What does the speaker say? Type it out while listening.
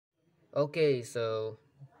Okay, so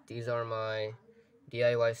these are my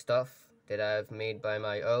DIY stuff that I've made by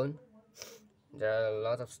my own. There are a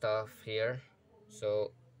lot of stuff here,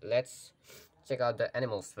 so let's check out the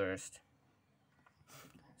animals first.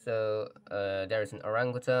 So there's an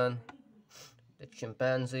orangutan, the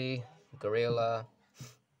chimpanzee, gorilla,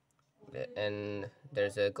 and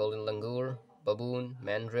there's a golden langur, baboon,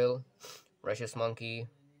 mandrill, Rheshus monkey,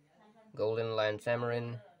 golden lion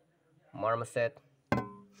tamarin, marmoset.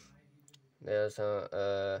 There's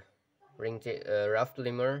a ruffed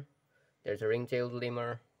lemur. There's a ring-tailed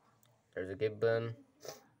lemur. There's a gibbon,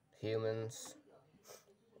 humans,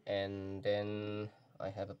 and then I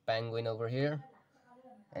have a penguin over here,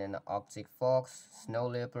 and an Arctic fox, snow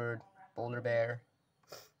leopard, polar bear,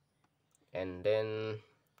 and then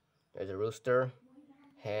there's a rooster,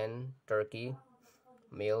 hen, turkey,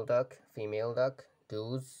 male duck, female duck,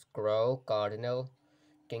 goose, crow, cardinal,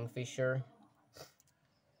 kingfisher.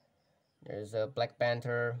 There's a black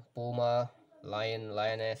panther, puma, lion,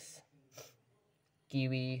 lioness,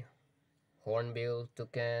 kiwi, hornbill,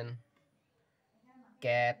 toucan,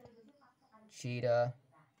 cat, cheetah,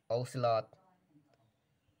 ocelot,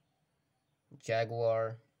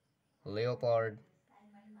 jaguar, leopard,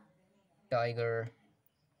 tiger,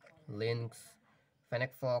 lynx,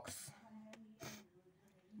 fennec fox.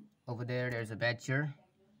 Over there's a badger,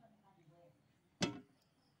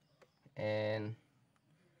 and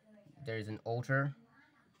there's an otter.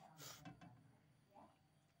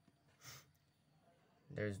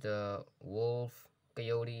 There's the wolf,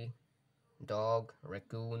 coyote, dog,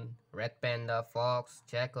 raccoon, red panda, fox,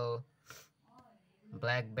 jackal,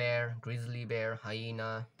 black bear, grizzly bear,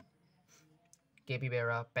 hyena,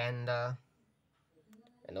 capybara, panda,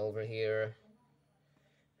 and over here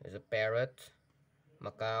there's a parrot,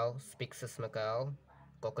 macaw, Spixus macaw,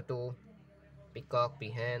 cockatoo, peacock,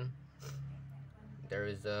 peahen. There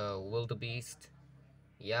is a wildebeest,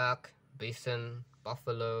 yak, bison,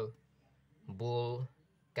 buffalo, bull,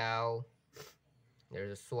 cow.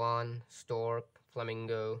 There's a swan, stork,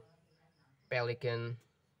 flamingo, pelican,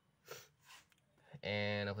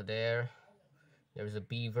 and over there's a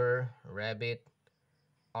beaver, rabbit,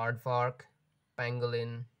 aardvark,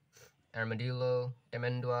 pangolin, armadillo,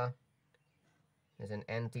 temendua. There's an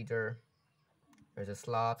anteater. There's a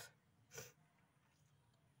sloth,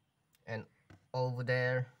 and over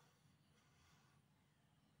there's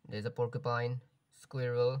a porcupine,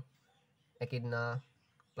 squirrel, echidna,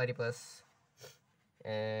 platypus,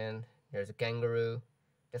 and there's a kangaroo,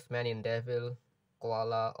 Tasmanian devil,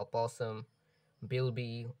 koala, opossum,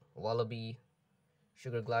 bilby, wallaby,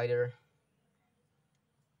 sugar glider.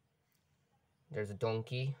 There's a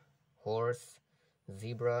donkey, horse,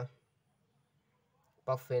 zebra,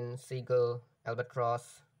 puffin, seagull,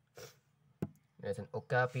 albatross. There's an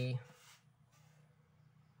okapi.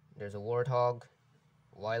 There's a warthog,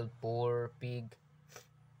 wild boar, pig,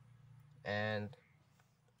 and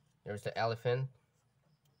there's the elephant.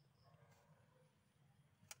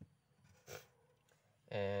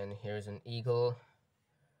 And here's an eagle.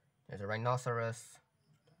 There's a rhinoceros,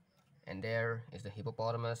 and there is the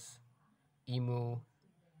hippopotamus, emu,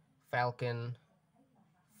 falcon,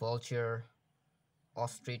 vulture,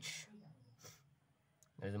 ostrich.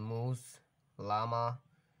 There's a moose, llama,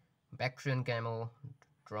 Bactrian camel,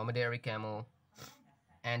 Dromedary camel,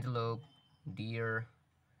 antelope, deer,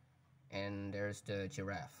 and there's the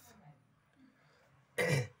giraffe.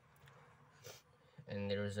 And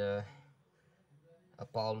there's a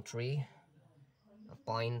palm tree, a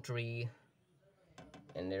pine tree,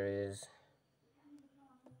 and there is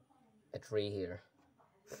a tree here.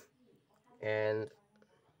 And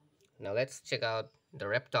now let's check out the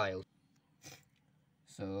reptiles.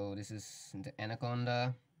 So this is the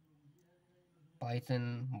anaconda,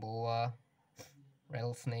 python, boa,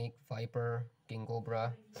 rattlesnake, viper, king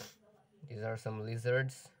cobra. These are some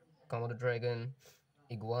lizards: Komodo dragon,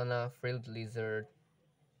 iguana, frilled lizard,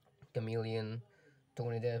 chameleon,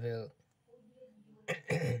 Tony devil,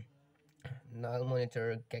 Nile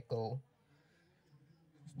monitor, gecko.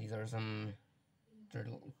 These are some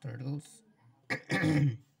turtles.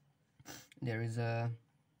 There is a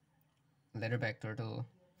leatherback turtle.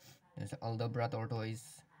 There's an Aldabra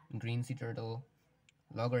tortoise, green sea turtle,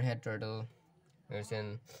 loggerhead turtle. There's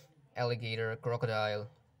an alligator, crocodile,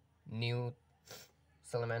 newt,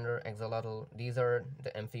 salamander, axolotl. These are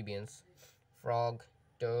the amphibians: frog,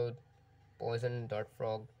 toad, poison dart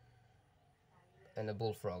frog, and a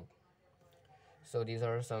bullfrog. So these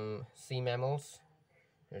are some sea mammals.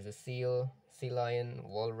 There's a seal, sea lion,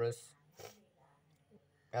 walrus,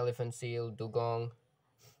 elephant seal, dugong.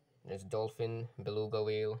 There's dolphin, beluga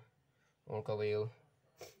whale, orca whale,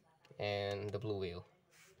 and the blue whale.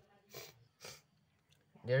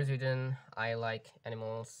 There's written, I like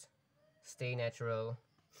animals, stay natural,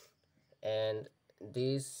 and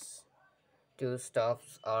these two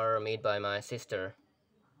stuffs are made by my sister.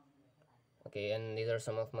 Okay, and these are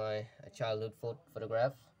some of my childhood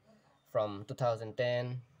photograph from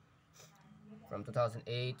 2010, from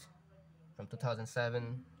 2008, from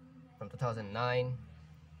 2007, from 2009,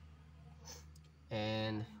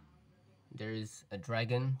 and there is a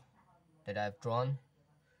dragon that I've drawn,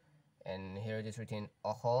 and here it is written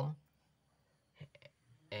Ahom,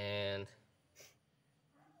 and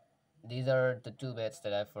these are the two beds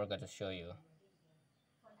that I forgot to show you.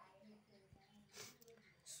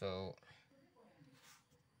 So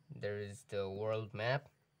there is the world map.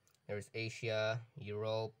 There is Asia,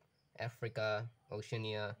 Europe, Africa,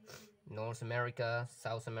 Oceania, North America,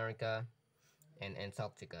 South America, and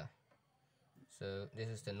Antarctica. So this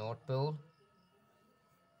is the North Pole,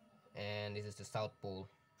 and this is the South Pole.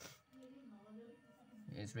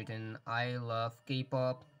 It's written, I love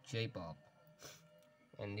K-pop, J-pop.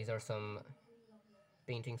 And these are some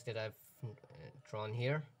paintings that I've drawn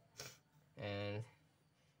here. And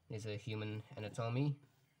this is a human anatomy.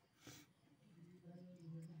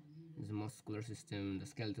 There's a muscular system, the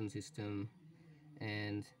skeleton system,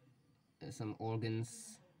 and some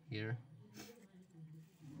organs here.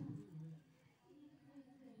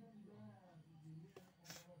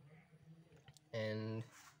 And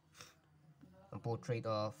a portrait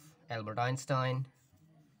of Albert Einstein,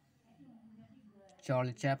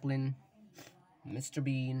 Charlie Chaplin, Mr.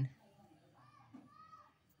 Bean,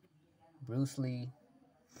 Bruce Lee,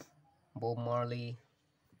 Bob Marley,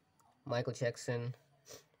 Michael Jackson,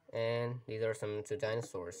 and these are some two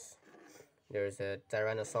dinosaurs. There's a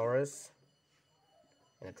Tyrannosaurus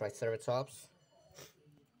and a Triceratops,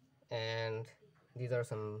 and these are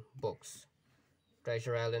some books.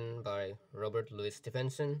 Treasure Island by Robert Louis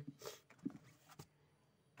Stevenson,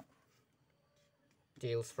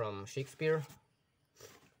 Tales from Shakespeare,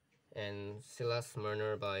 and Silas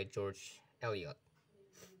Marner by George Eliot.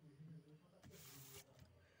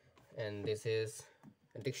 And this is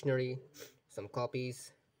a dictionary, some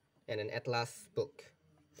copies, and an atlas book.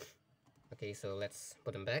 Okay, so let's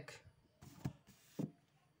put them back.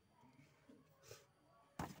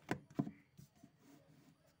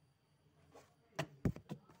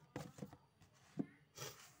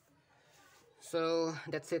 So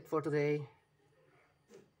that's it for today.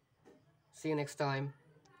 See you next time.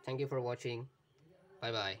 Thank you for watching.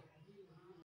 Bye bye.